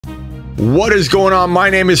What is going on? My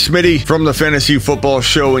name is Smitty from the Fantasy Football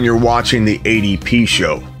Show, and you're watching the ADP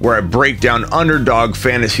Show, where I break down Underdog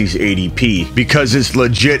Fantasy's ADP because it's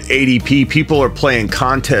legit ADP. People are playing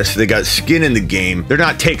contests. They got skin in the game. They're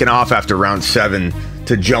not taking off after round 7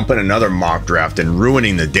 to jump in another mock draft and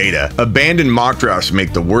ruining the data. Abandoned mock drafts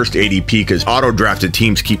make the worst ADP because auto-drafted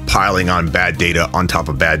teams keep piling on bad data on top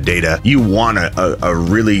of bad data. You want a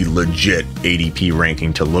really legit ADP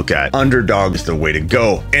ranking to look at. Underdog is the way to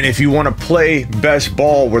go. And if you want to play best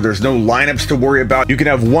ball where there's no lineups to worry about, you can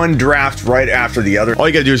have one draft right after the other. All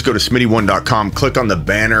you gotta do is go to smitty1.com, click on the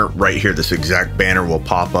banner right here. This exact banner will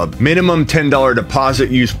pop up. Minimum $10 deposit.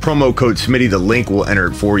 Use promo code Smitty. The link will enter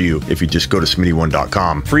it for you if you just go to smitty1.com.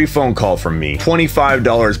 Free phone call from me.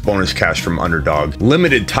 $25 bonus cash from Underdog.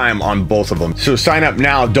 Limited time on both of them. So sign up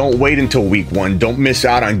now. Don't wait until week 1. Don't miss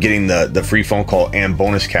out on getting the free phone call and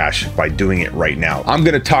bonus cash by doing it right now. I'm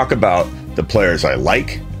going to talk about the players I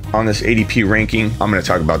like on this ADP ranking. I'm going to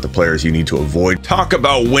talk about the players you need to avoid. Talk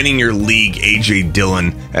about winning your league, AJ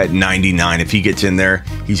Dillon at 99. If he gets in there,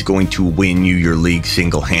 he's going to win you your league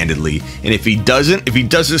single-handedly. And if he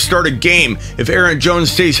doesn't start a game, if Aaron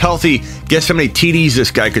Jones stays healthy, guess how many TDs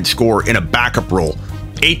this guy could score in a backup role?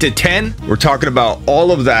 8 to 10? We're talking about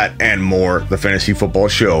all of that and more. The Fantasy Football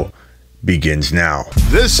Show begins now.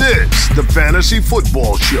 This is the Fantasy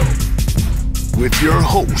Football Show with your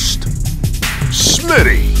host,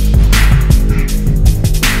 Smitty.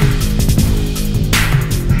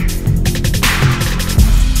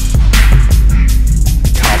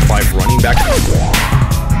 Top 5 running back.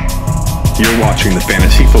 You're watching the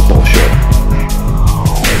Fantasy Football Show.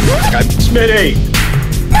 Smitty.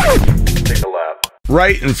 Take a lap.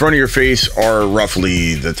 Right in front of your face are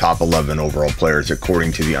roughly the top 11 overall players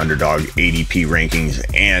according to the Underdog ADP rankings.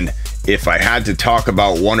 And if I had to talk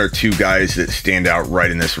about one or two guys that stand out right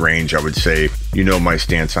in this range, I would say, you know my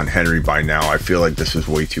stance on Henry by now. I feel like this is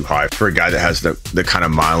way too high for a guy that has the kind of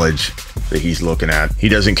mileage that he's looking at. He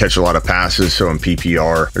doesn't catch a lot of passes, so in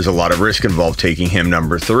PPR, there's a lot of risk involved taking him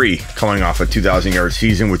number 3, coming off a 2,000-yard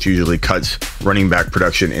season, which usually cuts running back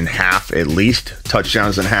production in half at least,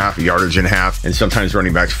 touchdowns in half, yardage in half, and sometimes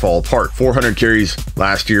running backs fall apart. 400 carries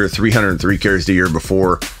last year, 303 carries the year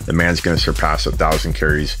before. The man's going to surpass 1,000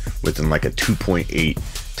 carries within like a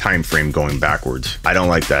 2.8 time frame going backwards. I don't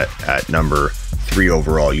like that at number 3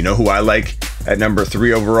 overall. You know who I like at number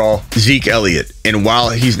 3 overall? Zeke Elliott. And while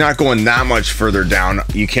he's not going that much further down,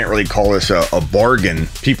 you can't really call this a bargain.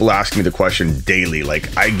 People ask me the question daily.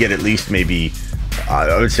 Like, I get at least maybe,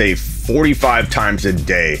 I would say 45 times a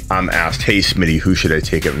day, I'm asked, hey Smitty, who should I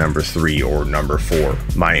take at number 3 or number 4?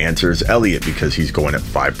 My answer is Elliott because he's going at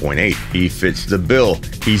 5.8. He fits the bill.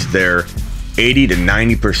 He's there 80 to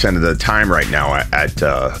 90% of the time right now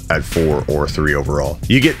at 4 or 3 overall.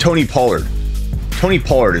 You get Tony Pollard. Tony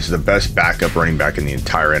Pollard is the best backup running back in the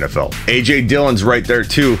entire NFL. AJ Dillon's right there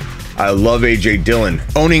too. I love AJ Dillon.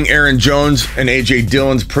 Owning Aaron Jones and AJ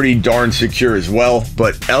Dillon's pretty darn secure as well.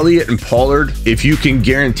 But Elliott and Pollard, if you can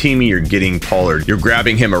guarantee me you're getting Pollard, you're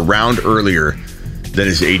grabbing him a round earlier than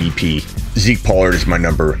his ADP. Zeke Pollard is my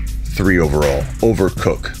number 3 overall over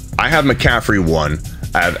Cook. I have McCaffrey 1.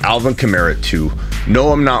 I have Alvin Kamara 2.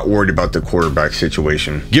 No, I'm not worried about the quarterback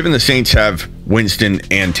situation. Given the Saints have Winston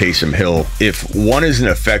and Taysom Hill, if one isn't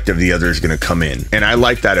effective, the other is going to come in. And I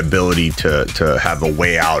like that ability to have a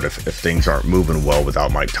way out if things aren't moving well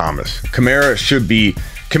without Mike Thomas.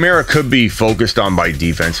 Kamara could be focused on by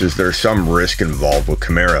defenses. There's some risk involved with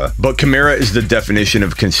Kamara, but Kamara is the definition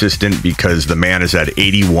of consistent because the man is at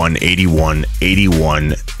 81, 81,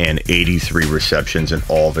 81, and 83 receptions in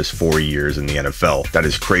all of his 4 years in the NFL. That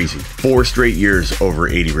is crazy. 4 straight years over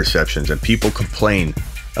 80 receptions, and people complain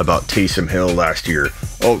about Taysom Hill last year.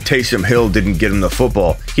 Oh, Taysom Hill didn't get him the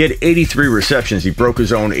football. He had 83 receptions. He broke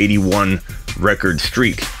his own 81 record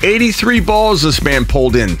streak. 83 balls this man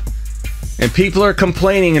pulled in. And people are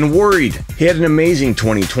complaining and worried. He had an amazing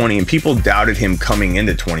 2020, and people doubted him coming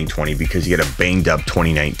into 2020 because he had a banged up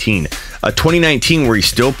 2019. A 2019 where he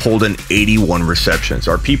still pulled in 81 receptions.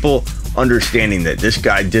 Are people understanding that this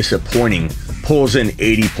guy disappointing pulls in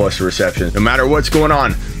 80 plus receptions? No matter what's going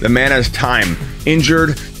on, the man has time.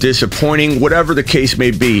 Injured, disappointing, whatever the case may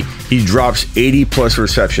be, he drops 80 plus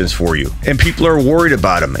receptions for you. And people are worried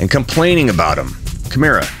about him and complaining about him.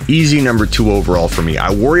 Kamara, easy number 2 overall for me.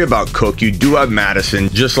 I worry about Cook. You do have Madison,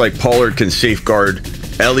 just like Pollard can safeguard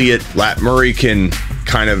Elliott. Lat Murray can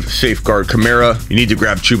kind of safeguard Kamara. You need to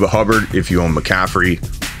grab Chuba Hubbard if you own McCaffrey.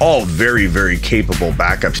 All very, very capable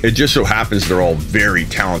backups. It just so happens they're all very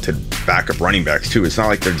talented backup running backs too. It's not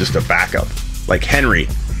like they're just a backup. Like Henry.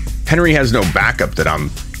 Henry has no backup that I'm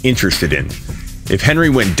interested in. If Henry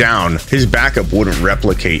went down, his backup wouldn't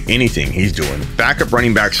replicate anything he's doing. Backup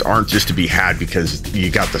running backs aren't just to be had because you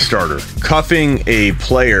got the starter. Cuffing a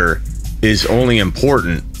player is only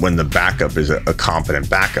important when the backup is a competent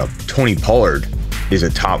backup. Tony Pollard is a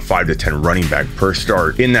top 5 to 10 running back per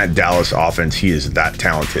start. In that Dallas offense, he is that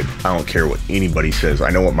talented. I don't care what anybody says.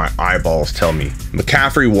 I know what my eyeballs tell me.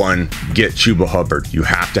 McCaffrey 1, get Chuba Hubbard. You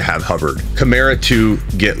have to have Hubbard. Kamara 2,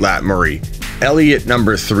 get Lat Murray. Elliott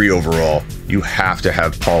number 3 overall. You have to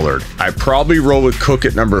have Pollard. I probably roll with Cook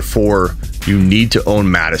at number 4. You need to own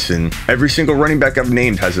Madison. Every single running back I've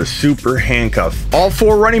named has a super handcuff. All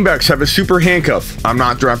 4 running backs have a super handcuff. I'm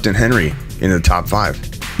not drafting Henry in the top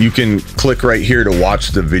 5. You can click right here to watch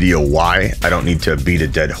the video why. I don't need to beat a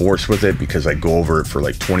dead horse with it because I go over it for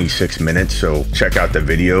like 26 minutes. So check out the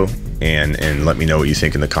video and let me know what you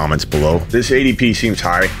think in the comments below. This ADP seems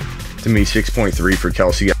high to me, 6.3 for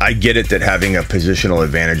Kelce. I get it that having a positional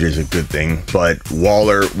advantage is a good thing, but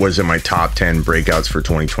Waller was in my top 10 breakouts for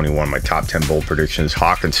 2021, my top 10 bold predictions.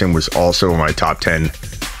 Hawkinson was also in my top 10.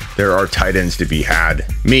 There are tight ends to be had.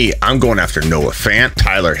 Me, I'm going after Noah Fant,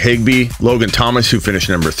 Tyler Higbee, Logan Thomas, who finished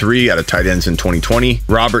number 3 out of tight ends in 2020.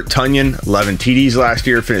 Robert Tonyan, 11 TDs last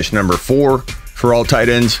year, finished number 4 for all tight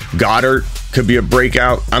ends. Goddard could be a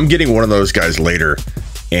breakout. I'm getting one of those guys later,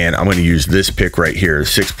 and I'm going to use this pick right here,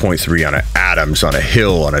 6.3 on a Adams, on a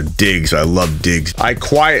Hill, on a Diggs. I love Diggs. I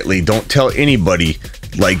quietly, don't tell anybody,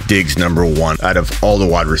 like Diggs number 1 out of all the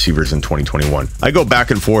wide receivers in 2021. I go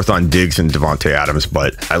back and forth on Diggs and Devontae Adams,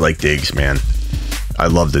 but I like Diggs, man. I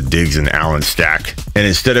love the Diggs and Allen stack. And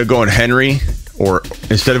instead of going Henry or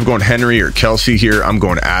Kelce here, I'm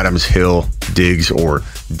going Adams, Hill, Diggs, or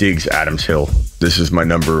Diggs, Adams, Hill. This is my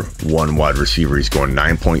number 1 wide receiver. He's going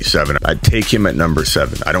 9.7. I'd take him at number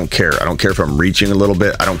 7. I don't care. I don't care if I'm reaching a little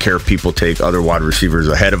bit. I don't care if people take other wide receivers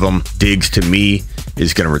ahead of him. Diggs, to me,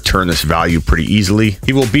 is going to return this value pretty easily.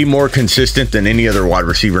 He will be more consistent than any other wide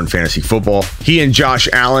receiver in fantasy football. He and Josh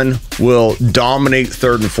Allen will dominate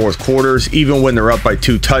 3rd and 4th quarters. Even when they're up by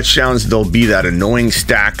 2 touchdowns, they'll be that annoying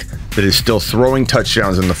stack that is still throwing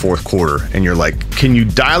touchdowns in the 4th quarter. And you're like, can you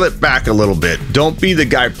dial it back a little bit? Don't be the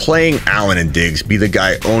guy playing Allen and Diggs. Be the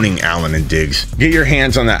guy owning Allen and Diggs. Get your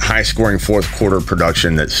hands on that high-scoring 4th quarter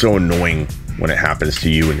production that's so annoying when it happens to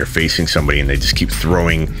you and you're facing somebody and they just keep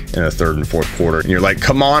throwing in the 3rd and 4th quarter. And you're like,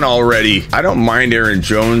 come on already. I don't mind Aaron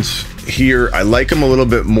Jones here. I like him a little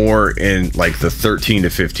bit more in like the 13 to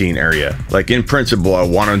 15 area. Like in principle, I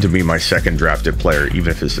want him to be my 2nd drafted player,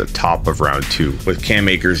 even if it's the top of round 2. With Cam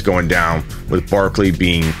Akers going down, with Barkley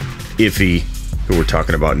being iffy, who we're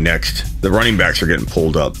talking about next, the running backs are getting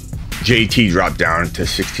pulled up. JT dropped down to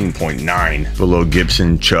 16.9 below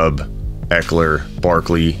Gibson, Chubb, Ekeler,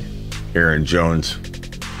 Barkley, Aaron Jones.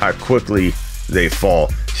 How quickly they fall.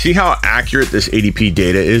 See how accurate this ADP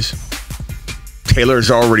data is?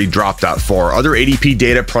 Taylor's already dropped that far. Other ADP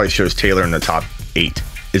data probably shows Taylor in the top 8.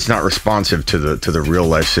 It's not responsive to the real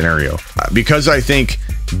life scenario. Because I think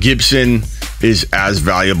Gibson is as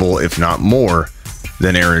valuable, if not more,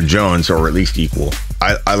 than Aaron Jones, or at least equal.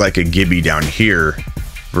 I like a Gibby down here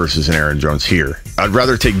versus an Aaron Jones here. I'd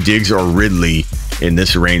rather take Diggs or Ridley in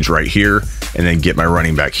this range right here and then get my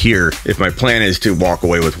running back here if my plan is to walk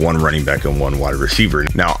away with 1 running back and 1 wide receiver.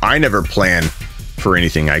 Now, I never plan for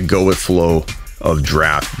anything. I go with flow of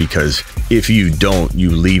draft, because if you don't, you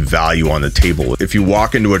leave value on the table. If you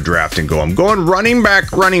walk into a draft and go, I'm going running back,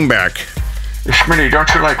 Smitty,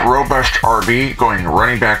 don't you like robust RB going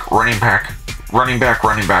running back?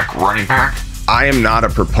 I am not a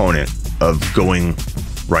proponent of going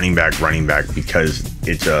running back because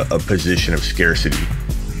it's a position of scarcity.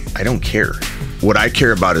 I don't care. What I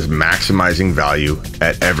care about is maximizing value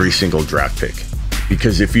at every single draft pick.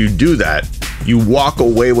 Because if you do that, you walk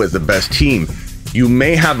away with the best team. You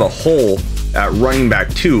may have a hole at running back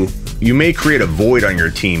 2. You may create a void on your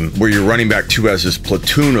team where your running back 2 has this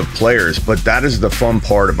platoon of players, but that is the fun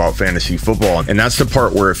part about fantasy football. And that's the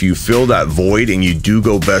part where if you fill that void and you do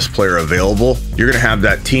go best player available, you're going to have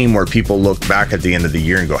that team where people look back at the end of the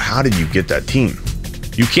year and go, how did you get that team?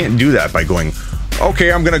 You can't do that by going,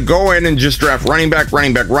 okay, I'm going to go in and just draft running back,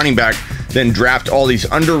 then draft all these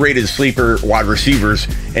underrated sleeper wide receivers,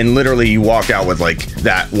 and literally you walk out with like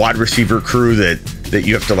that wide receiver crew that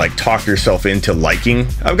you have to like talk yourself into liking.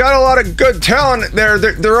 I've got a lot of good talent there.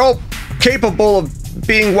 They're all capable of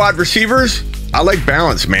being wide receivers. I like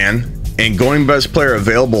balance, man. And going best player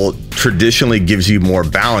available traditionally gives you more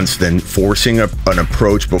balance than forcing an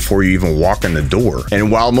approach before you even walk in the door.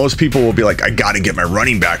 And while most people will be like, I got to get my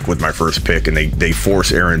running back with my first pick, and they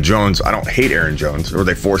force Aaron Jones. I don't hate Aaron Jones. Or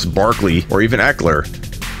they force Barkley or even Ekeler.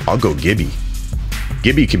 I'll go Gibby.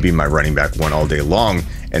 Gibby can be my running back 1 all day long.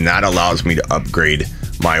 and that allows me to upgrade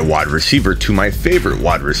my wide receiver to my favorite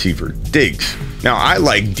wide receiver, Diggs. Now, I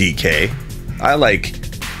like DK. I like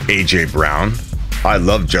AJ Brown. I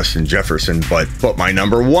love Justin Jefferson, but my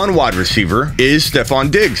number one wide receiver is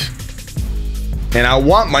Stefon Diggs. And I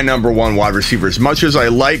want my number one wide receiver. As much as I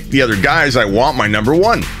like the other guys, I want my number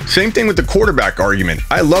one. Same thing with the quarterback argument.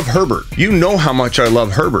 I love Herbert. You know how much I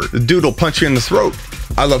love Herbert. The dude will punch you in the throat.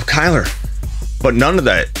 I love Kyler. But none of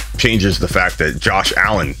that changes the fact that Josh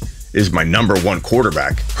Allen is my number one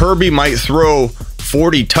quarterback. Herbie might throw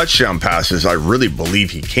 40 touchdown passes. I really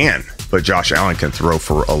believe he can. But Josh Allen can throw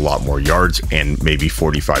for a lot more yards and maybe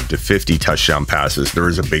 45 to 50 touchdown passes. There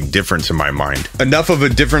is a big difference in my mind. Enough of a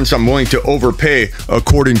difference I'm willing to overpay,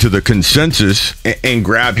 according to the consensus, and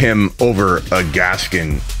grab him over a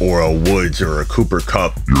Gaskin or a Woods or a Cooper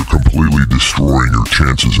Kupp. You're completely destroying your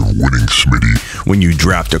chances of winning, Smitty, when you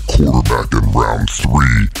draft a quarterback in round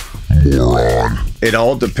 3. Moron. It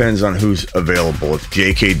all depends on who's available. If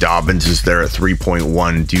J.K. Dobbins is there at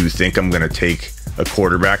 3.1, do you think I'm going to take a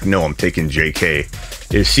quarterback? No, I'm taking J.K.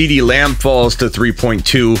 If Ceedee Lamb falls to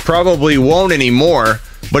 3.2, probably won't anymore.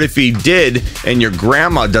 But if he did, and your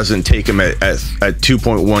grandma doesn't take him at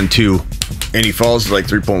 2.12, and he falls to like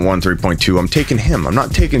 3.1, 3.2, I'm taking him. I'm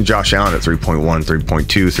not taking Josh Allen at 3.1, 3.2,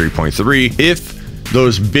 3.3. If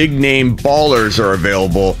those big name ballers are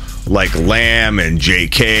available, like Lamb and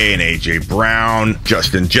JK and AJ Brown,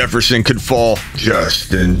 Justin Jefferson could fall.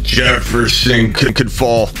 Justin Jefferson could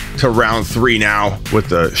fall to round 3 now with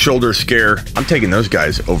the shoulder scare. I'm taking those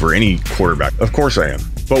guys over any quarterback. Of course I am.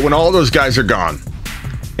 But when all those guys are gone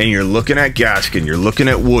and you're looking at Gaskin, you're looking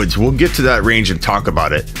at Woods, we'll get to that range and talk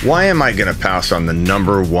about it. Why am I going to pass on the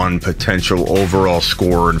number one potential overall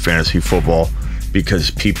scorer in fantasy football?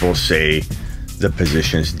 Because people say the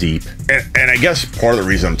position's deep. And I guess part of the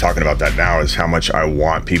reason I'm talking about that now is how much I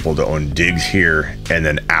want people to own Diggs here and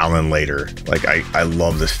then Allen later. Like, I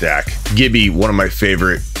love the stack. Gibby, one of my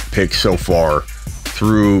favorite picks so far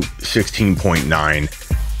through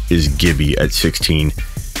 16.9 is Gibby at 16.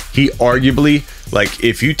 He arguably, like,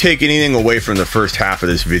 if you take anything away from the first half of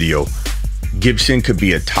this video, Gibson could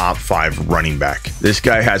be a top 5 running back. This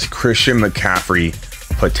guy has Christian McCaffrey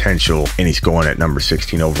potential, and he's going at number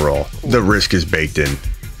 16 overall. The risk is baked in.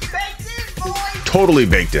 Totally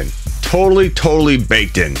baked in. Totally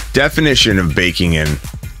baked in. Definition of baking in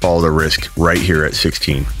all the risk right here at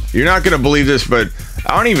 16. You're not going to believe this, but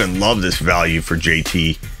I don't even love this value for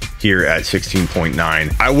JT here at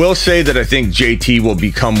 16.9. I will say that I think JT will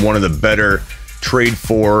become one of the better trade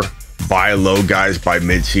for buy low guys by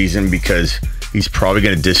midseason, because he's probably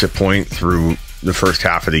going to disappoint through the first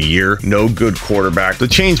half of the year. No good quarterback. The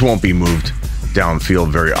chains won't be moved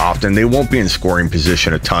downfield very often. They won't be in scoring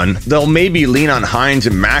position a ton. They'll maybe lean on Hines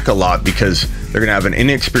and Mack a lot because they're going to have an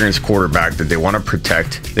inexperienced quarterback that they want to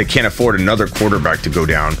protect. They can't afford another quarterback to go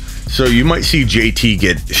down. So you might see JT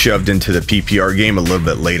get shoved into the PPR game a little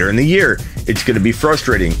bit later in the year. It's going to be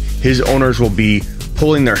frustrating. His owners will be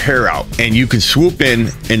pulling their hair out, and you can swoop in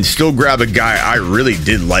and still grab a guy I really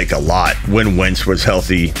did like a lot when Wentz was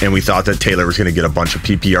healthy, and we thought that Taylor was going to get a bunch of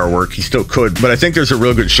PPR work. He still could, but I think there's a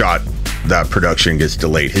real good shot that production gets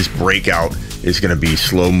delayed. His breakout is going to be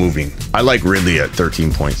slow moving. I like Ridley at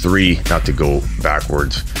 13.3, not to go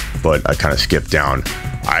backwards, but I kind of skipped down.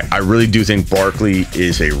 I really do think Barkley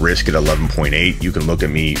is a risk at 11.8. You can look at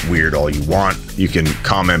me weird all you want. You can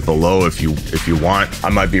comment below if you want. I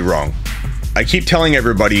might be wrong. I keep telling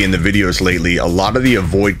everybody in the videos lately, a lot of the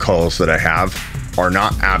avoid calls that I have are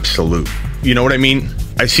not absolute. You know what I mean?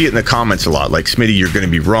 I see it in the comments a lot, like, Smitty, you're going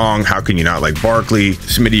to be wrong. How can you not like Barkley?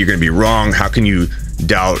 Smitty, you're going to be wrong. How can you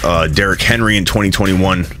doubt Derrick Henry in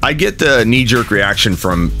 2021? I get the knee-jerk reaction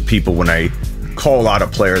from people when I call out a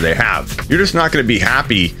player they have. You're just not going to be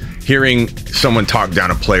happy hearing someone talk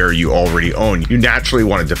down a player you already own. You naturally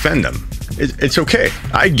want to defend them. It's okay.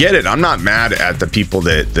 I get it. I'm not mad at the people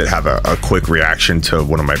that have a quick reaction to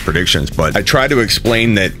one of my predictions, but I try to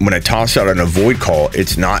explain that when I toss out an avoid call,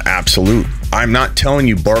 it's not absolute. I'm not telling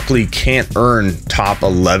you Barkley can't earn top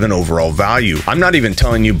 11 overall value. I'm not even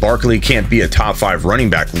telling you Barkley can't be a top 5 running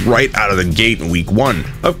back right out of the gate in week 1.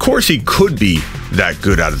 Of course he could be that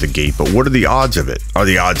good out of the gate, but what are the odds of it? Are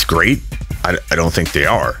the odds great? I don't think they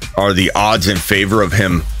are. Are the odds in favor of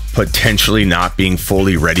him potentially not being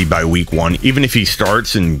fully ready by week 1, even if he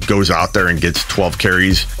starts and goes out there and gets 12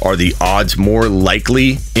 carries? Are the odds more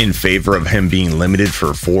likely in favor of him being limited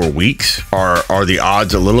for 4 weeks? Are the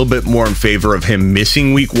odds a little bit more in favor of him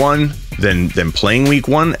missing week 1 than playing week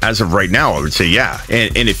 1? As of right now, I would say yeah.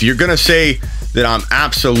 And if you're gonna say that I'm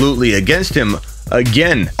absolutely against him,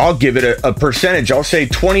 Again, I'll give it a percentage. I'll say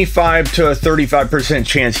 25 to a 35%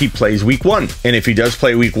 chance he plays week 1. And if he does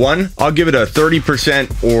play week 1, I'll give it a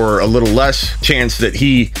 30% or a little less chance that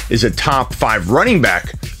he is a top 5 running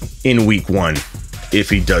back in week 1 if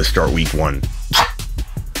he does start week 1.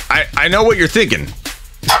 I know what you're thinking.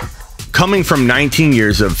 Coming from 19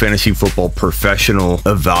 years of fantasy football professional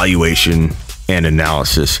evaluation and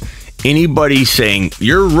analysis, anybody saying,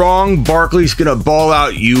 you're wrong, Barkley's going to ball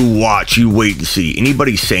out, you watch, you wait and see.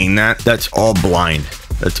 Anybody saying that, that's all blind.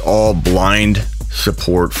 That's all blind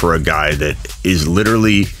support for a guy that is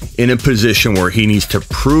literally in a position where he needs to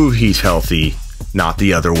prove he's healthy, not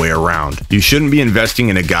the other way around. You shouldn't be investing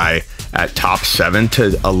in a guy at top 7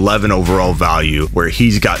 to 11 overall value where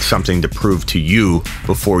he's got something to prove to you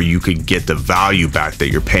before you could get the value back that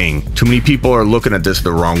you're paying. Too many people are looking at this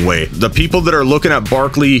the wrong way. The people that are looking at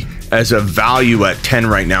Barkley as a value at 10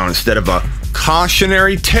 right now instead of a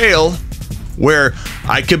cautionary tale where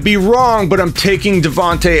I could be wrong, but I'm taking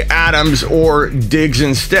Davante Adams or Diggs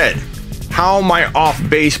instead. How am I off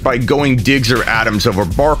base by going Diggs or Adams over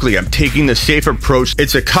Barkley? I'm taking the safe approach.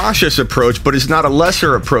 It's a cautious approach, but it's not a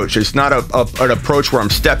lesser approach. It's not an approach where I'm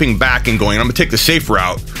stepping back and going, I'm going to take the safe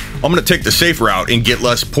route. I'm going to take the safe route and get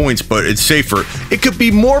less points, but it's safer. It could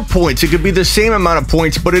be more points. It could be the same amount of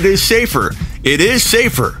points, but it is safer. It is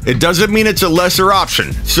safer. It doesn't mean it's a lesser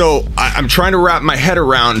option. So I'm trying to wrap my head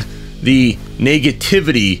around the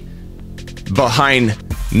negativity behind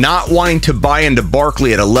not wanting to buy into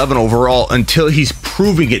Barkley at 11 overall until he's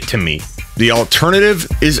proving it to me. The alternative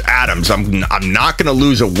is Adams. I'm not going to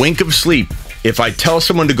lose a wink of sleep if I tell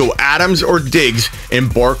someone to go Adams or Diggs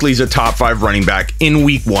and Barkley's a top 5 running back in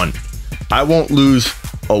week 1. I won't lose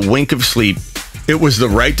a wink of sleep. It was the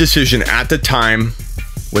right decision at the time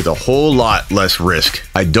with a whole lot less risk.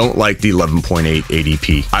 I don't like the 11.8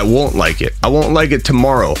 ADP. I won't like it. I won't like it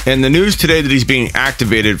tomorrow. And the news today that he's being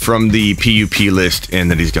activated from the PUP list and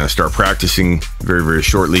that he's going to start practicing very, very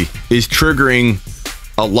shortly is triggering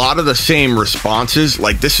a lot of the same responses.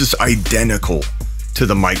 Like, this is identical to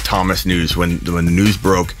the Mike Thomas news. When the news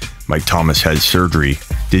broke, Mike Thomas had surgery.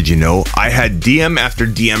 Did you know? I had DM after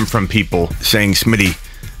DM from people saying, Smitty,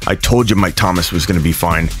 I told you Mike Thomas was going to be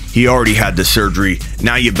fine. He already had the surgery.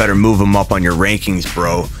 Now you better move him up on your rankings,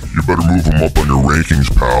 bro. You better move him up on your rankings,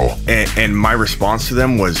 pal. And my response to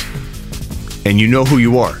them was, and you know who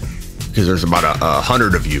you are, because there's about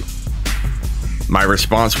 100 of you. My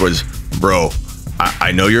response was, bro,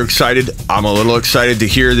 I know you're excited. I'm a little excited to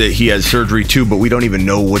hear that he has surgery too, but we don't even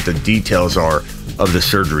know what the details are of the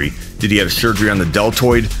surgery. Did he have surgery on the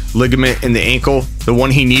deltoid ligament in the ankle? The one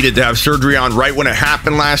he needed to have surgery on right when it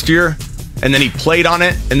happened last year? And then he played on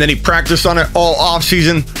it, and then he practiced on it all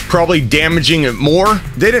offseason, probably damaging it more?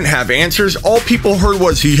 They didn't have answers. All people heard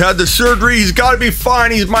was he had the surgery, he's got to be fine,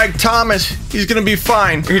 he's Mike Thomas, he's going to be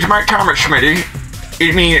fine. He's Mike Thomas, Smitty.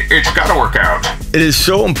 I mean, it's got to work out. It is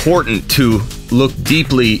so important to look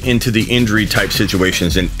deeply into the injury type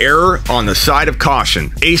situations and err on the side of caution.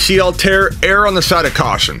 ACL tear, err on the side of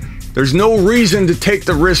caution. There's no reason to take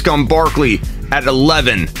the risk on Barkley at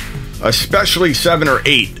 11, especially 7 or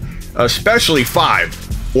 8, especially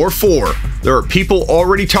 5 or 4. There are people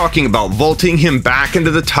already talking about vaulting him back into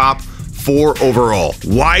the top 4 overall.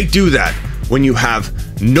 Why do that when you have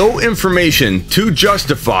no information to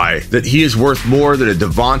justify that he is worth more than a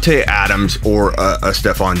Davante Adams or a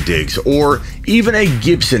Stefon Diggs or even a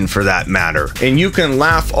Gibson for that matter? And you can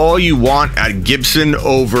laugh all you want at Gibson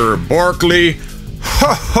over Barkley.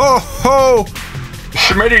 Ho, ho, ho!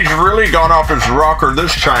 Smitty's really gone off his rocker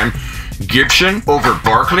this time. Gibson over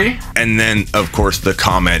Barkley? And then, of course, the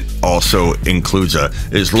comment also includes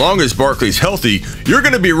as long as Barkley's healthy, you're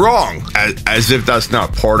going to be wrong. As if that's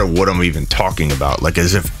not part of what I'm even talking about. Like,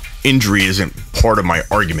 as if injury isn't part of my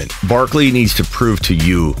argument. Barkley needs to prove to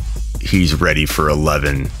you he's ready for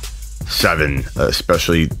 11, 7,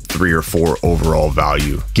 especially 3 or 4 overall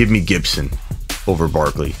value. Give me Gibson over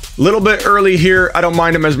Barkley. Little bit early here. I don't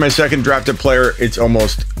mind him as my second drafted player. It's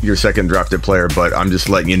almost your second drafted player, but I'm just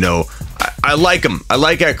letting you know I like him. I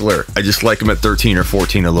like Ekeler. I just like him at 13 or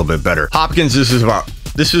 14 a little bit better. Hopkins, this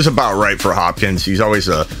is about right for Hopkins. He's always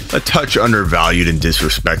a touch undervalued and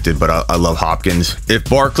disrespected, but I love Hopkins. If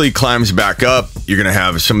Barkley climbs back up, you're going to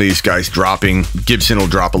have some of these guys dropping. Gibson will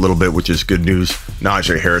drop a little bit, which is good news.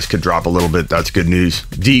 Najee Harris could drop a little bit. That's good news.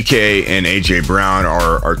 DK and AJ Brown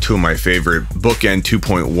are 2 of my favorite bookend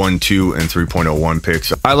 2.12 and 3.01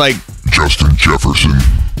 picks. I like Justin Jefferson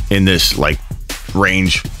in this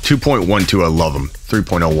range. 2.12, I love him.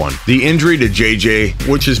 3.01. The injury to JJ,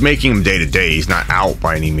 which is making him day to day, he's not out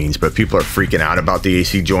by any means, but people are freaking out about the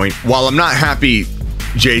AC joint. While I'm not happy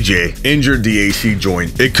JJ injured the AC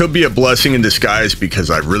joint. It could be a blessing in disguise because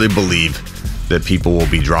I really believe that people will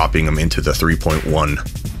be dropping him into the 3.1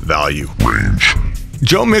 value range.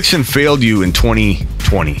 Joe Mixon failed you in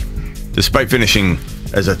 2020. Despite finishing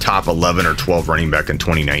as a top 11 or 12 running back in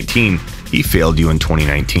 2019, he failed you in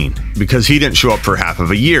 2019 because he didn't show up for half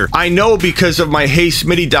of a year. I know because of my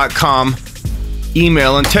HeySmitty.com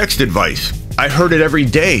email and text advice. I heard it every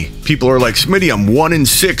day. People are like, Smitty, I'm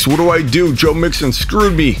 1-6. What do I do? Joe Mixon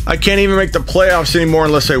screwed me. I can't even make the playoffs anymore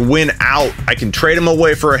unless I win out. I can trade him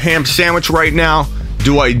away for a ham sandwich right now.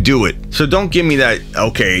 Do I do it? So don't give me that,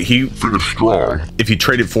 okay, he finished strong. If you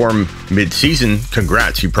traded for him mid-season,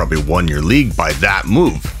 congrats. You probably won your league by that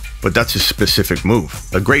move. But that's a specific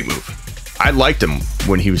move. A great move. I liked him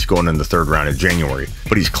when he was going in the third round in January,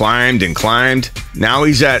 but he's climbed and climbed. Now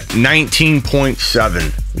he's at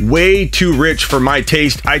 19.7. Way too rich for my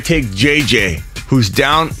taste. I take JJ, who's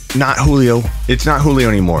down. Not Julio. It's not Julio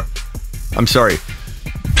anymore. I'm sorry.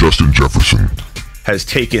 Justin Jefferson has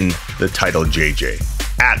taken the title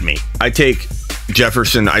JJ at me. I take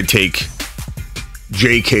Jefferson. I take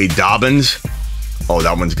J.K. Dobbins. Oh,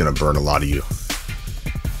 that one's going to burn a lot of you.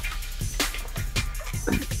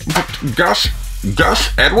 Gus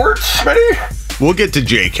Edwards, Smitty? We'll get to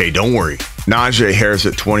JK, don't worry. Najee Harris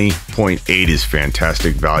at 20.8 is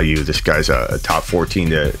fantastic value. This guy's a top 14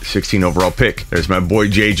 to 16 overall pick. There's my boy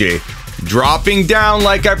JJ dropping down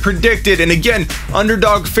like I predicted. And again,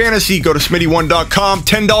 Underdog Fantasy, go to smitty1.com.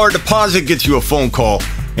 $10 deposit gets you a phone call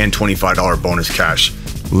and $25 bonus cash.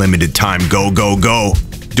 Limited time, go, go, go.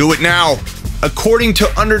 Do it now. According to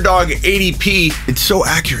Underdog ADP, it's so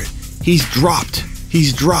accurate. He's dropped. He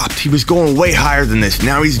was going way higher than this.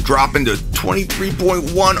 Now he's dropping to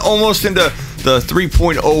 23.1, almost into the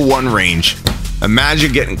 3.01 range.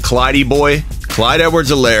 Imagine getting Clyde boy, Clyde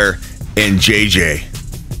Edwards-Helaire, and JJ.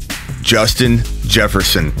 Justin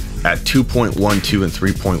Jefferson at 2.12 and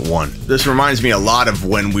 3.1. This reminds me a lot of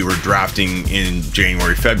when we were drafting in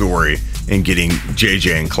January, February, and getting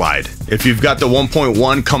JJ and Clyde. If you've got the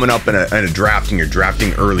 1.1 coming up in a draft and you're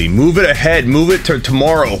drafting early, move it ahead, move it to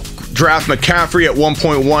tomorrow. Draft McCaffrey at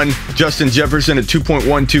 1.1, Justin Jefferson at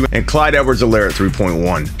 2.12, and Clyde Edwards-Helaire at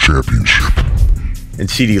 3.1. Championship. And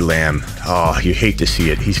Ceedee Lamb, oh, you hate to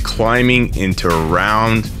see it. He's climbing into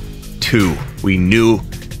round 2. We knew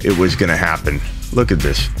it was going to happen. Look at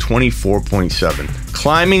this, 24.7.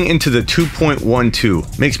 Climbing into the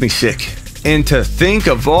 2.12 makes me sick. And to think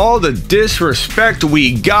of all the disrespect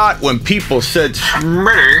we got when people said,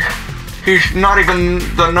 Smitty, he's not even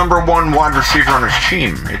the number 1 wide receiver on his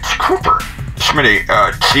team. It's Cooper. Smitty,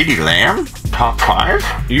 Ceedee Lamb? Top 5?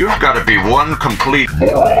 You've got to be one complete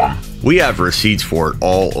moron. We have receipts for it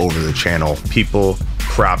all over the channel. People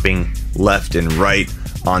crapping left and right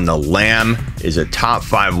on the Lamb is a top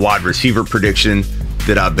 5 wide receiver prediction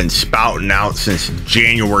that I've been spouting out since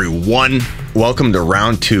January 1. Welcome to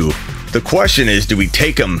round 2. The question is, do we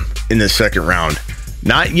take him in the second round?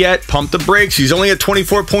 Not yet. Pump the brakes. He's only at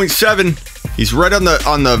 24.7. He's right on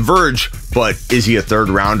the verge, but is he a third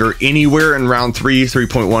rounder anywhere in round 3,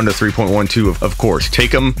 3.1 to 3.12? Of course,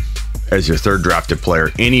 take him as your third drafted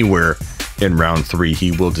player anywhere in round 3.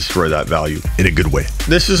 He will destroy that value in a good way.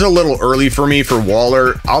 This is a little early for me for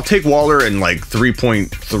Waller. I'll take Waller in like 3.3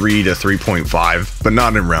 to 3.5, but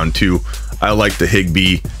not in round 2. I like the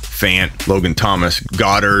Higbee, Fant, Logan Thomas,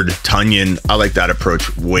 Goddard, Tunyon. I like that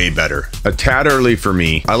approach way better. A tad early for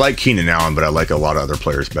me. I like Keenan Allen, but I like a lot of other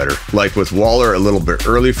players better. Like with Waller, a little bit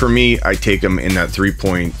early for me. I take him in that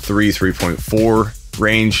 3.3, 3.4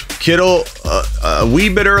 range. Kittle, a wee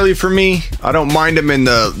bit early for me. I don't mind him in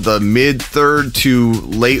the mid third to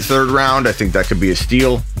late third round. I think that could be a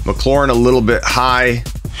steal. McLaurin a little bit high.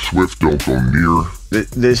 Swift don't go near.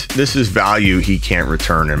 This is value he can't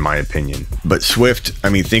return, in my opinion. But Swift, I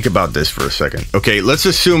mean, think about this for a second. Okay, let's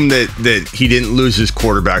assume that he didn't lose his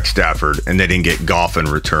quarterback Stafford and they didn't get Goff in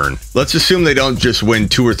return. Let's assume they don't just win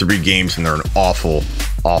 2 or 3 games and they're an awful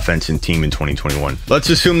offense and team in 2021. Let's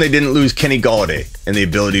assume they didn't lose Kenny Golladay and the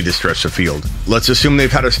ability to stretch the field. Let's assume they've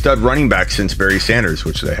had a stud running back since Barry Sanders,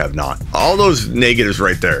 which they have not. All those negatives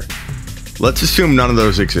right there. Let's assume none of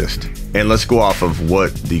those exist. And let's go off of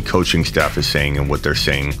what the coaching staff is saying and what they're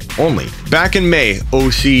saying only. Back in May,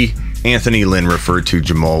 OC Anthony Lynn referred to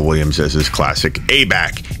Jamal Williams as his classic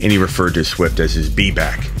A-back, and he referred to Swift as his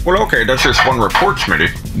B-back. Well, okay, that's just one report, Smitty.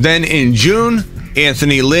 Then in June,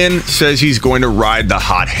 Anthony Lynn says he's going to ride the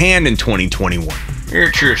hot hand in 2021.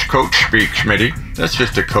 It's just coach speak, Smitty. That's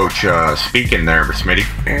just a coach speaking there, Smitty.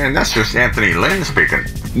 And that's just Anthony Lynn speaking.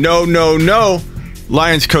 No.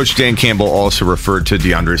 Lions coach Dan Campbell also referred to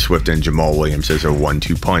DeAndre Swift and Jamal Williams as a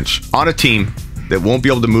 1-2 punch on a team that won't be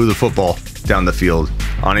able to move the football down the field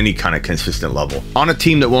on any kind of consistent level. On a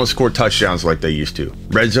team that won't score touchdowns like they used to.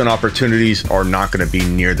 Red zone opportunities are not going to be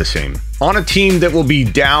near the same. On a team that will be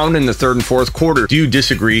down in the third and fourth quarter. Do you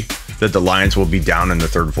disagree that the Lions will be down in the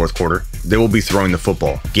third and fourth quarter? They will be throwing the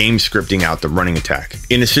football, game scripting out the running attack.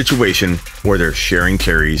 In a situation where they're sharing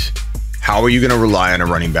carries, how are you going to rely on a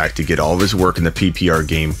running back to get all of his work in the PPR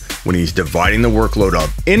game when he's dividing the workload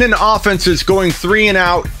up in an offense that's going 3 and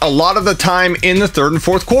out a lot of the time in the third and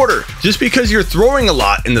fourth quarter? Just because you're throwing a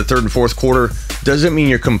lot in the third and fourth quarter doesn't mean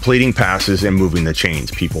you're completing passes and moving the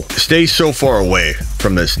chains, people. Stay so far away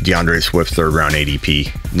from this DeAndre Swift third round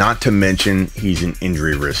ADP. Not to mention he's an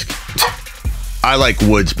injury risk. I like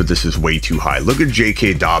Woods, but this is way too high. Look at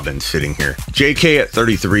J.K. Dobbins sitting here. J.K. at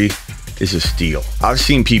 33 is a steal. I've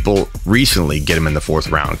seen people recently get him in the fourth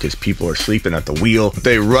round because people are sleeping at the wheel.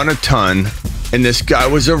 They run a ton, and this guy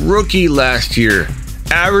was a rookie last year,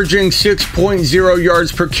 averaging 6.0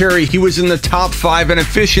 yards per carry. He was in the top 5 in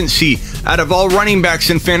efficiency out of all running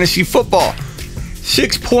backs in fantasy football.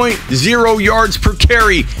 6.0 yards per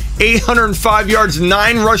carry, 805 yards,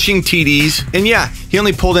 9 rushing TDs, and yeah, he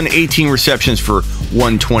only pulled in 18 receptions for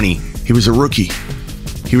 120. He was a rookie.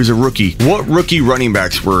 He was a rookie. What rookie running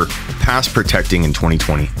backs were pass protecting in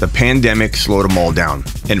 2020? The pandemic slowed them all down.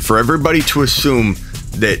 And for everybody to assume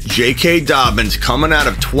that J.K. Dobbins coming out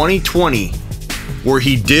of 2020, where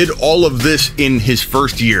he did all of this in his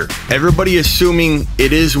first year, everybody assuming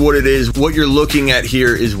it is what it is, what you're looking at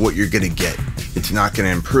here is what you're going to get. It's not going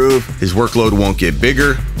to improve. His workload won't get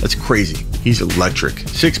bigger. That's crazy. He's electric.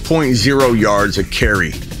 6.0 yards a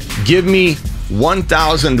carry. Give me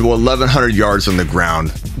 1,000 to 1,100 yards on the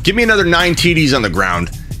ground. Give me another 9 TDs on the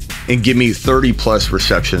ground and give me 30 plus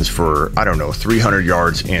receptions for, I don't know, 300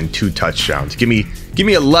 yards and 2 touchdowns. Give me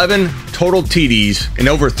 11 total TDs and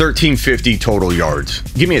over 1,350 total yards.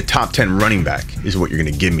 Give me a top 10 running back is what you're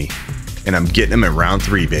going to give me. And I'm getting him in round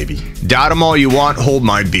 3, baby. Doubt him all you want, hold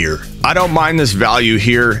my beer. I don't mind this value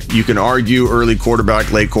here. You can argue early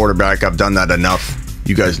quarterback, late quarterback. I've done that enough.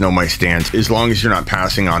 You guys know my stance. As long as you're not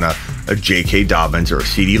passing on a J.K. Dobbins or a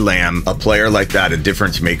Ceedee Lamb, a player like that, a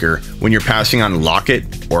difference maker. When you're passing on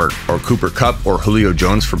Lockett or Cooper Kupp or Julio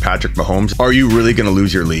Jones for Patrick Mahomes, are you really going to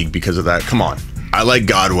lose your league because of that? Come on. I like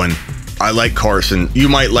Godwin. I like Carson. You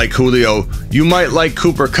might like Julio. You might like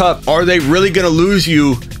Cooper Kupp. Are they really going to lose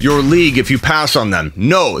you your league if you pass on them?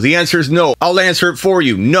 No. The answer is no. I'll answer it for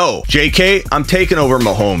you. No. JK, I'm taking over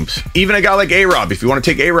Mahomes. Even a guy like A-Rob. If you want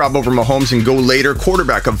to take A-Rob over Mahomes and go later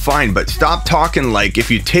quarterback, I'm fine. But stop talking like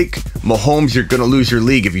if you take Mahomes, you're going to lose your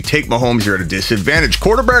league. If you take Mahomes, you're at a disadvantage.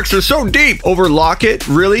 Quarterbacks are so deep. Over Lockett,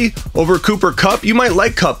 really? Over Cooper Kupp? You might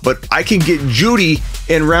like Kupp, but I can get Judy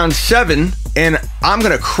in round 7. And I'm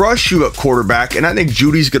going to crush you at quarterback, and I think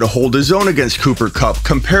Judy's going to hold his own against Cooper Kupp.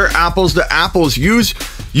 Compare apples to apples. Use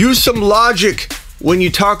some logic when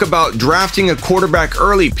you talk about drafting a quarterback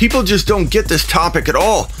early. People just don't get this topic at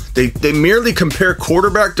all. They merely compare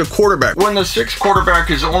quarterback to quarterback. When the 6th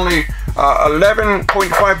quarterback is only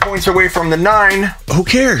 11.5 points away from the 9, who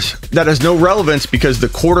cares? That has no relevance because the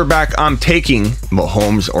quarterback I'm taking,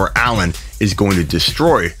 Mahomes or Allen, is going to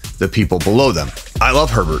destroy the people below them. I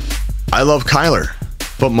love Herbert. I love Kyler,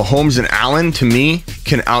 but Mahomes and Allen, to me,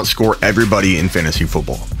 can outscore everybody in fantasy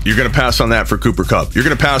football. You're going to pass on that for Cooper Kupp. You're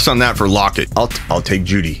going to pass on that for Lockett. I'll take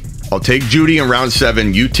Judy. I'll take Judy in round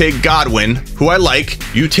 7. You take Godwin, who I like.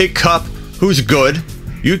 You take Kupp, who's good.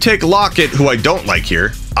 You take Lockett, who I don't like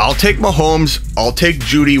here. I'll take Mahomes. I'll take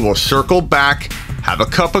Judy. We'll circle back, have a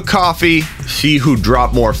cup of coffee, see who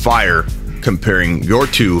dropped more fire comparing your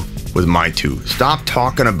 2 with my 2. Stop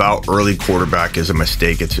talking about early quarterback as a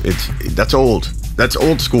mistake. That's old. That's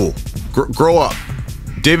old school. Grow up.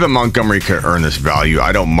 David Montgomery could earn this value.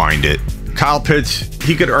 I don't mind it. Kyle Pitts,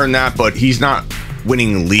 he could earn that, but he's not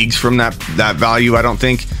winning leagues from that value, I don't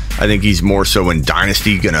think. I think he's more so in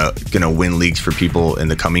Dynasty gonna win leagues for people in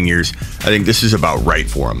the coming years. I think this is about right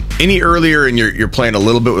for him. Any earlier and you're playing a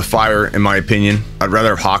little bit with fire, in my opinion. I'd rather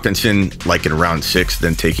have Hawkinson like in round 6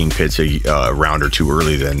 than taking Pitts a round or 2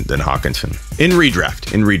 early than Hawkinson. In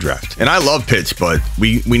redraft. And I love Pitts, but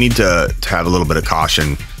we need to have a little bit of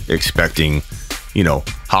caution expecting,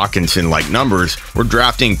 Hawkinson-like numbers. We're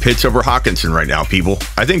drafting Pitts over Hawkinson right now, people.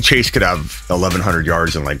 I think Chase could have 1,100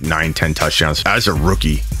 yards and like 9-10 touchdowns as a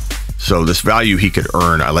rookie. So this value he could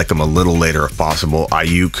earn, I like him a little later if possible.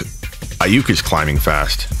 Ayuk is climbing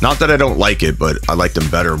fast. Not that I don't like it, but I liked him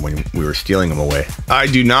better when we were stealing him away. I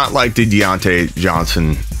do not like the Deontay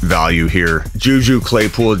Johnson value here. Juju,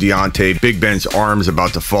 Claypool, Deontay. Big Ben's arm's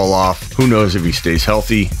about to fall off. Who knows if he stays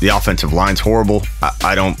healthy? The offensive line's horrible.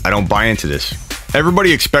 I don't buy into this.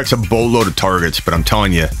 Everybody expects a boatload of targets, but I'm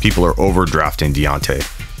telling you, people are overdrafting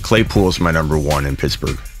Deontay. Claypool's my number 1 in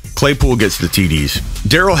Pittsburgh. Claypool gets the TDs.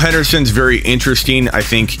 Darrell Henderson's very interesting. I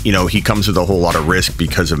think, you know, he comes with a whole lot of risk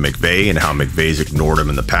because of McVay and how McVay's ignored him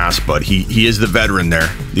in the past, but he is the veteran there.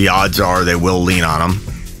 The odds are they will lean on him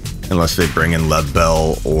unless they bring in Lev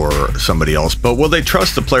Bell or somebody else. But will they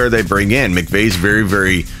trust the player they bring in? McVay's very,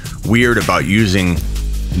 very weird about using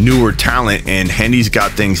newer talent, and Hendy's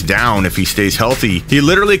got things down if he stays healthy. He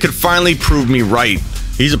literally could finally prove me right.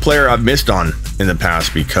 He's a player I've missed on in the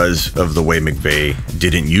past because of the way McVay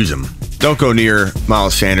didn't use him. Don't go near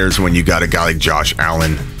Miles Sanders when you got a guy like Josh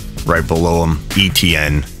Allen right below him,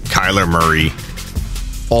 ETN, Kyler Murray,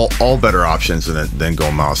 all better options than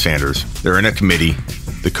going Miles Sanders. They're in a committee.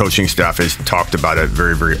 The coaching staff has talked about it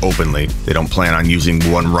very, very openly. They don't plan on using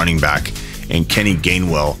one running back, and Kenny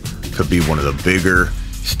Gainwell could be one of the bigger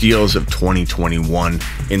steals of 2021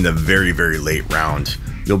 in the very, very late rounds.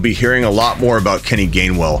 You'll be hearing a lot more about Kenny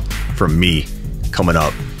Gainwell from me coming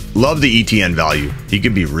up. Love the ETN value. He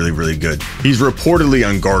could be really, really good. He's reportedly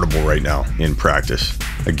unguardable right now in practice.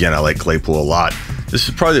 Again, I like Claypool a lot. This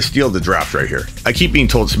is probably the steal of the draft right here. I keep being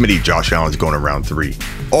told, Smitty, Josh Allen's going to round 3.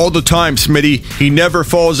 All the time, Smitty. He never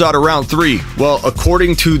falls out of round 3. Well,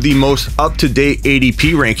 according to the most up-to-date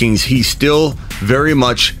ADP rankings, he's still very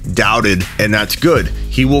much doubted, and that's good.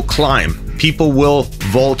 He will climb. People will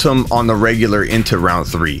vault him on the regular into round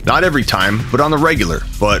 3. Not every time, but on the regular.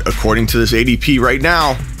 But according to this ADP right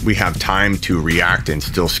now, we have time to react and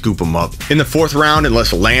still scoop him up in the 4th round,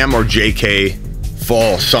 unless Lamb or JK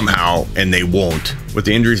fall somehow, and they won't. With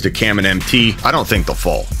the injuries to Cam and MT, I don't think they'll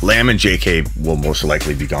fall. Lamb and JK will most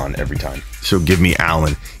likely be gone every time. So give me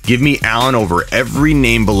Allen. Give me Allen over every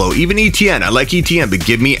name below. Even ETN. I like ETN, but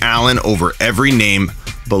give me Allen over every name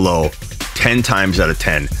below 10 times out of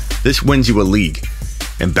 10. This wins you a league.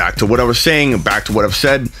 And back to what I was saying, back to what I've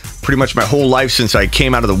said pretty much my whole life since I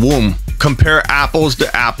came out of the womb. Compare apples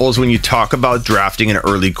to apples when you talk about drafting an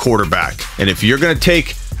early quarterback. And if you're going to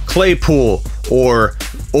take Claypool or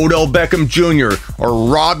Odell Beckham Jr.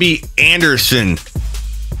 or Robbie Anderson,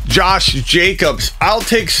 Josh Jacobs, I'll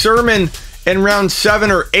take Sermon in round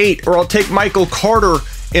 7 or 8, or I'll take Michael Carter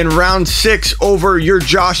in round 6 over your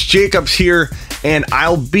Josh Jacobs here, and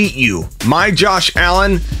I'll beat you. My Josh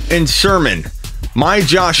Allen and Sermon, my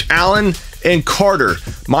Josh Allen and Carter,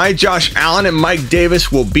 my Josh Allen and Mike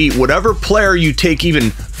Davis will beat whatever player you take even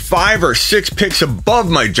 5 or 6 picks above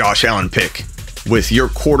my Josh Allen pick with your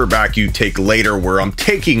quarterback you take later, where I'm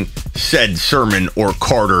taking said Sermon or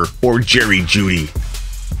Carter or Jerry Jeudy.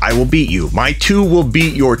 I will beat you. My 2 will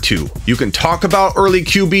beat your 2. You can talk about early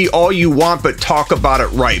QB all you want, but talk about it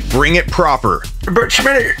right. Bring it proper. But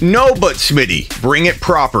Smitty. No, but Smitty. Bring it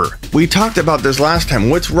proper. We talked about this last time.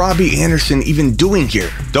 What's Robbie Anderson even doing here?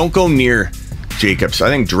 Don't go near Jacobs. I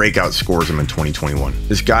think Drake outscores him in 2021.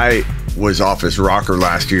 This guy was off his rocker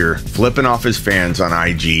last year, flipping off his fans on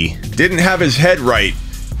IG. Didn't have his head right,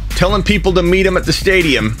 telling people to meet him at the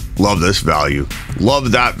stadium. Love this value.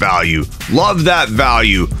 Love that value. Love that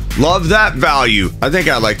value. Love that value. I think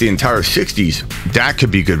I like the entire 60s. Dak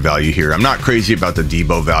could be good value here. I'm not crazy about the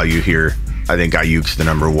Debo value here. I think Ayuk's the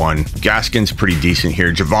number 1. Gaskin's pretty decent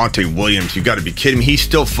here. Javonte Williams, you got to be kidding me. He's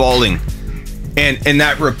still falling. And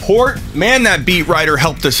that report, man, that beat writer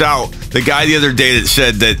helped us out. The guy the other day that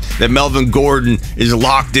said that Melvin Gordon is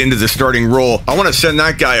locked into the starting role. I want to send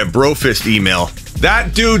that guy a brofist email.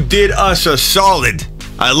 That dude did us a solid.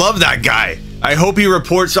 I love that guy. I hope he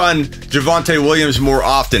reports on Javonte Williams more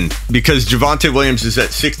often, because Javonte Williams is at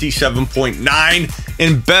 67.9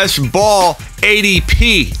 in best ball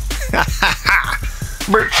ADP.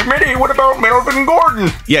 But Smitty, what about Melvin Gordon?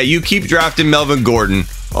 Yeah, you keep drafting Melvin Gordon.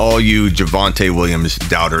 All you Javonte Williams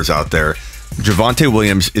doubters out there. Javonte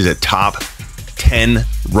Williams is a top 10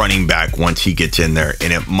 running back once he gets in there,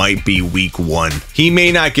 and it might be week 1. He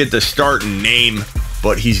may not get the starting name,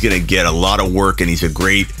 but he's going to get a lot of work, and he's a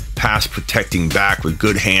great pass protecting back with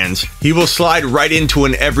good hands. He will slide right into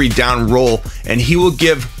an every down role, and he will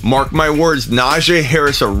give, mark my words, Najee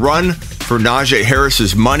Harris a run for Najee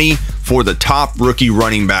Harris's money for the top rookie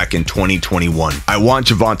running back in 2021. I want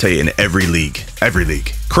Javonte in every league. Every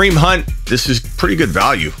league. Kareem Hunt, this is pretty good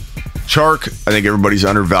value. Chark, I think everybody's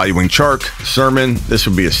undervaluing Chark. Sermon, this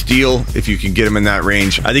would be a steal if you can get him in that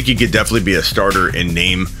range. I think he could definitely be a starter in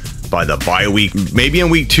name by the bye week. Maybe in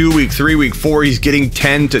week 2, week 3, week 4, he's getting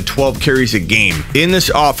 10 to 12 carries a game. In this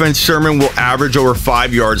offense, Sermon will average over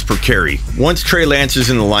 5 yards per carry. Once Trey Lance is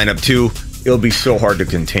in the lineup too, it'll be so hard to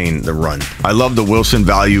contain the run. I love the Wilson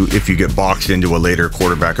value if you get boxed into a later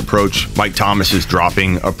quarterback approach. Mike Thomas is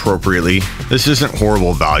dropping appropriately. This isn't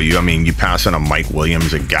horrible value. I mean, you pass on a Mike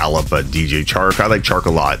Williams, a Gallup, a DJ Chark. I like Chark a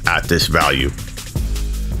lot at this value.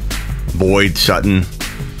 Boyd, Sutton,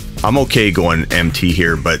 I'm okay going MT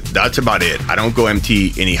here, but that's about it. I don't go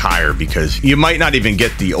MT any higher because you might not even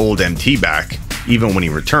get the old MT back even when he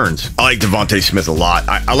returns. I like Devontae Smith a lot.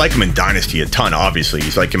 I like him in Dynasty a ton, obviously.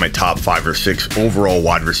 He's like in my top 5 or 6 overall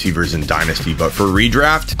wide receivers in Dynasty, but for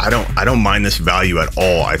redraft, I don't mind this value at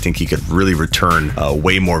all. I think he could really return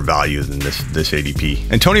way more value than this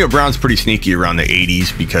ADP. Antonio Brown's pretty sneaky around the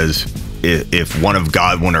 80s because if one of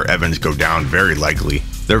Godwin or Evans go down,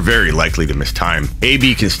 they're very likely to miss time.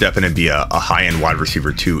 AB can step in and be a high-end wide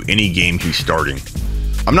receiver too, any game he's starting.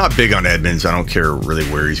 I'm not big on Edmonds. I don't care really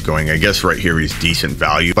where he's going. I guess right here he's decent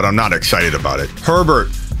value, but I'm not excited about it. Herbert,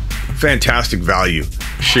 fantastic value.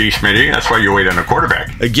 See, Smitty, that's why you wait on a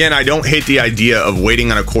quarterback. Again, I don't hate the idea of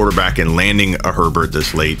waiting on a quarterback and landing a Herbert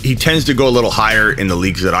this late. He tends to go a little higher in the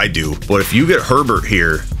leagues that I do, but if you get Herbert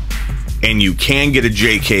here and you can get a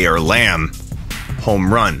JK or Lamb,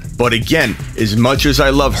 home run. But again, as much as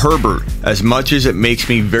I love Herbert, as much as it makes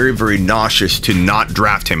me very, very nauseous to not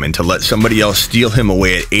draft him and to let somebody else steal him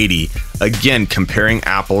away at 80, again, comparing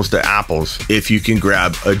apples to apples, if you can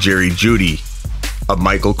grab a Jerry Jeudy, a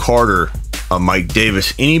Michael Carter, a Mike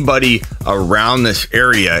Davis, anybody around this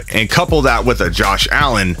area, and couple that with a Josh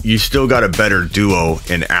Allen, you still got a better duo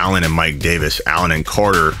in Allen and Mike Davis, Allen and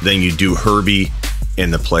Carter, than you do Herbie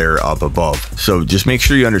and the player up above. So just make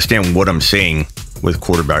sure you understand what I'm saying with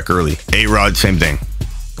quarterback early. A-Rod, same thing.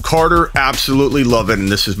 Carter, absolutely love it, and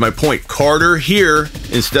this is my point. Carter here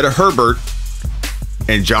instead of Herbert,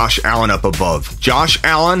 and Josh Allen up above. Josh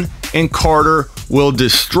Allen and Carter will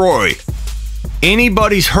destroy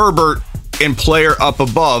anybody's Herbert and player up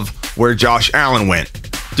above where Josh Allen went.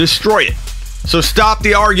 Destroy it. So stop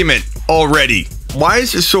the argument already. Why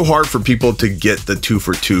is it so hard for people to get the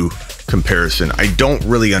 2-for-2 comparison? I don't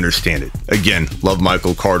really understand it. Again, love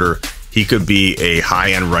Michael Carter. He could be a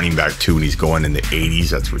high-end running back too, and he's going in the 80s.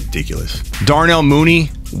 That's ridiculous. Darnell Mooney,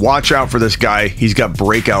 watch out for this guy. He's got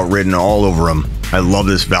breakout written all over him. I love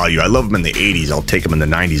this value. I love him in the 80s. I'll take him in the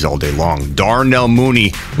 90s all day long. Darnell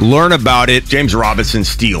Mooney, learn about it. James Robinson,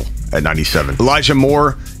 steal at 97. Elijah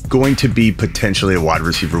Moore, going to be potentially a wide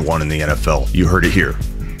receiver 1 in the NFL. You heard it here.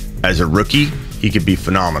 As a rookie, he could be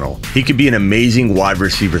phenomenal. He could be an amazing wide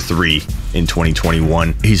receiver 3 in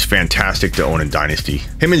 2021. He's fantastic to own in Dynasty.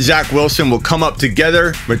 Him and Zach Wilson will come up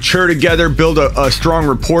together, mature together, build a strong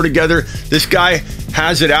rapport together. This guy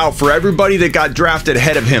has it out for everybody that got drafted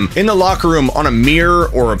ahead of him. In the locker room, on a mirror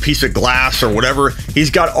or a piece of glass or whatever, he's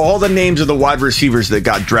got all the names of the wide receivers that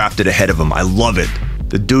got drafted ahead of him. I love it.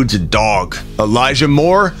 The dude's a dog. Elijah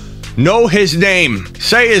Moore, know his name.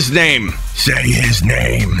 Say his name. Say his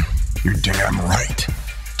name. You're damn right.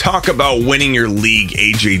 Talk about winning your league,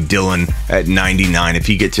 AJ Dillon at 99. If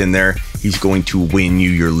he gets in there, he's going to win you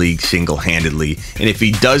your league single-handedly. And if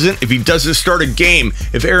he doesn't start a game,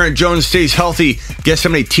 if Aaron Jones stays healthy, guess how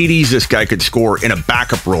many TDs this guy could score in a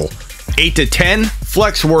backup role? 8 to 10,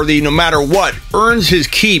 flex worthy no matter what, earns his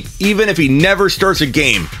keep even if he never starts a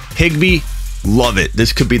game. Higbee, love it.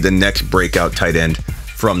 This could be the next breakout tight end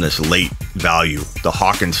from this late value, the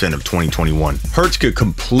Hawkinson of 2021. Hurts could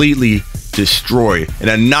completely destroy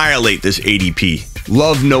and annihilate this ADP.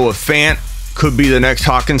 Love Noah Fant, could be the next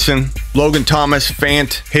Hawkinson. Logan Thomas,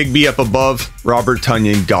 Fant, Higbee up above, Robert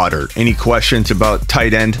Tonyan, Goddard. Any questions about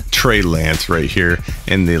tight end? Trey Lance right here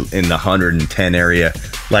in the 110 area.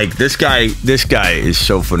 Like this guy is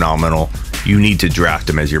so phenomenal. You need to draft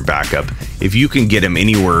him as your backup. If you can get him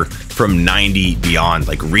anywhere from 90 beyond,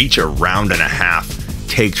 like reach a round and a half,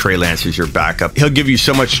 take Trey Lance as your backup. He'll give you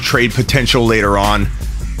so much trade potential later on.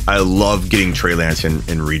 I love getting Trey Lance in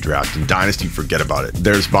redraft. In Dynasty, forget about it.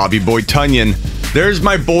 There's Bobby Boy Tunyon. There's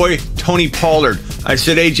my boy, Tony Pollard. I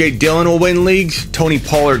said AJ Dillon will win leagues. Tony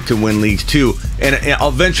Pollard can win leagues too. And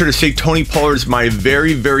I'll venture to say Tony Pollard is my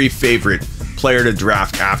very, very favorite player to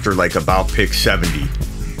draft after like about pick 70.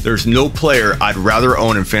 There's no player I'd rather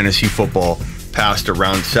own in fantasy football past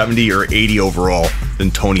around 70 or 80 overall than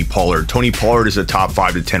Tony Pollard. Tony Pollard is a top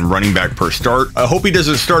 5 to 10 running back per start. I hope he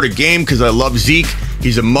doesn't start a game because I love Zeke.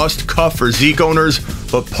 He's a must cuff for Zeke owners,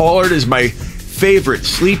 but Pollard is my favorite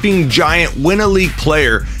sleeping giant win a league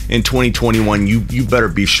player in 2021. You better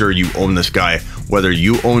be sure you own this guy, whether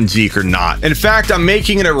you own Zeke or not. In fact, I'm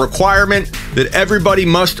making it a requirement that everybody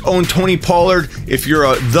must own Tony Pollard. If you're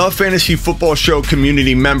a The Fantasy Football Show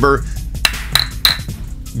community member,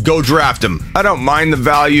 go draft him. I don't mind the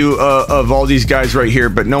value of all these guys right here,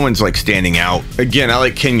 but no one's like standing out. Again, I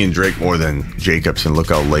like Kenyon Drake more than Jacobs, and look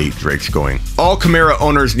how late Drake's going. All Kamara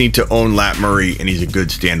owners need to own Lat Murray, and he's a good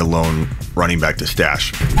standalone running back to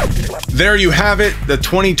stash. There you have it, the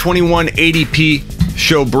 2021 ADP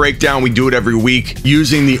show breakdown. We do it every week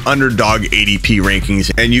using the Underdog ADP rankings,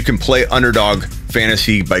 and you can play Underdog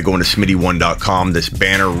Fantasy by going to Smitty1.com. This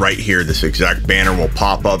banner right here, this exact banner will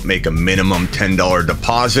pop up. Make a minimum $10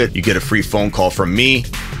 deposit. You get a free phone call from me.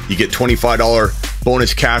 You get $25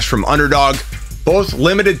 bonus cash from Underdog. Both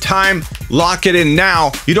limited time. Lock it in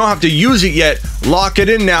now. You don't have to use it yet. Lock it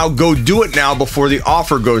in now. Go do it now before the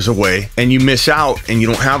offer goes away and you miss out and you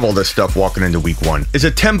don't have all this stuff walking into week one. It's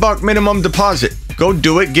a $10 minimum deposit. Go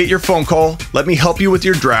do it. Get your phone call. Let me help you with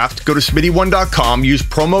your draft. Go to Smitty1.com. Use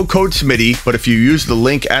promo code Smitty. But if you use the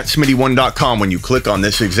link at Smitty1.com, when you click on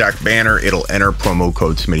this exact banner, it'll enter promo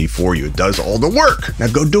code Smitty for you. It does all the work. Now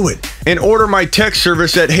go do it. And order my text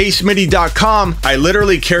service at HeySmitty.com. I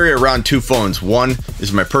literally carry around two phones. One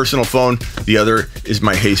is my personal phone. The other is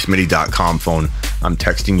my HeySmitty.com phone. I'm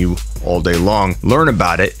texting you all day long. Learn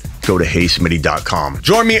about it. Go to HeySmitty.com.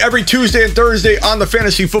 Join me every Tuesday and Thursday on the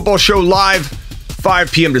Fantasy Football Show live.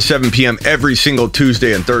 5 p.m. to 7 p.m. every single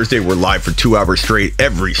Tuesday and Thursday. We're live for 2 hours straight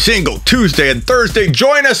every single Tuesday and Thursday.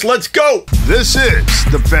 Join us. Let's go. This is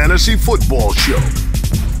the Fantasy Football Show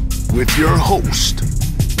with your host,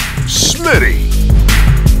 Smitty.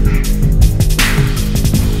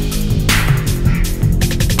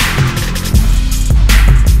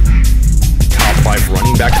 Top 5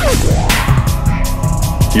 running back.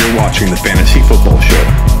 You're watching the Fantasy Football Show.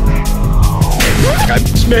 I'm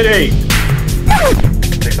Smitty.